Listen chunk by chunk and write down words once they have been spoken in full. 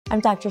I'm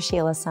Dr.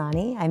 Sheila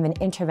Sahni. I'm an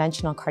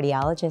interventional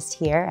cardiologist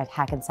here at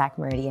Hackensack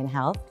Meridian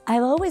Health.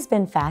 I've always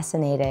been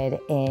fascinated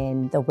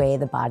in the way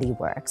the body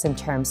works in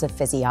terms of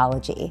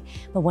physiology.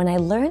 But when I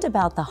learned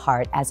about the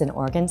heart as an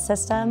organ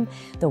system,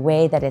 the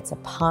way that it's a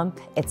pump,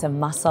 it's a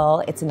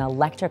muscle, it's an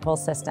electrical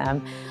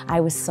system,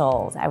 I was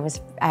sold. I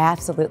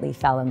absolutely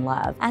fell in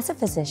love. As a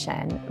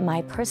physician,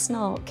 my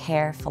personal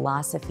care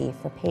philosophy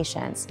for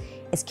patients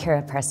is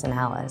cura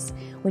personalis,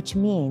 which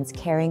means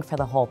caring for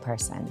the whole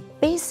person.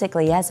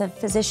 Basically, as a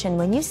physician,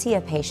 when you see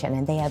a patient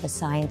and they have a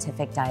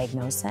scientific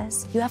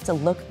diagnosis, you have to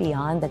look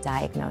beyond the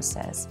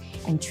diagnosis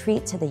and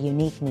treat to the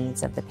unique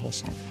needs of the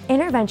patient.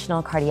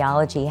 Interventional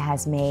cardiology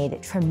has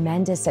made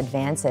tremendous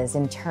advances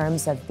in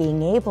terms of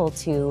being able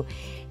to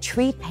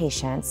treat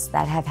patients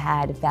that have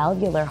had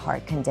valvular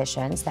heart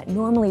conditions that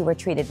normally were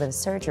treated with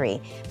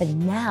surgery, but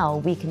now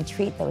we can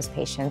treat those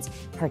patients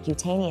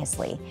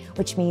percutaneously,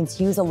 which means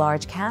use a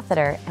large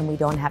catheter and we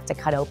don't have to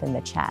cut open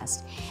the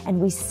chest. And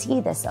we see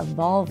this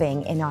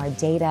evolving in our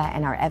data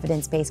and our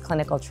evidence-based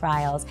clinical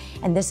trials,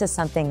 and this is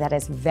something that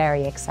is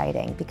very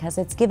exciting because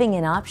it's giving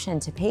an option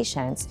to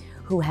patients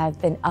who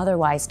have been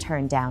otherwise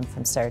turned down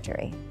from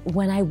surgery.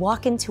 When I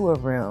walk into a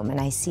room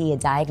and I see a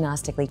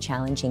diagnostically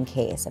challenging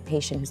case, a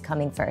patient who's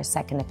coming for a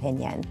second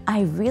opinion,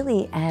 I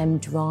really am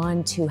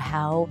drawn to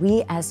how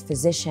we as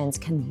physicians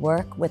can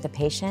work with a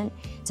patient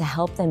to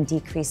help them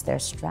decrease their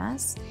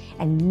stress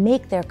and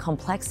make their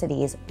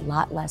complexities a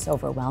lot less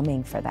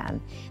overwhelming for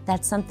them.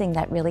 That's something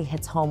that really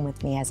hits home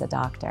with me as a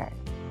doctor.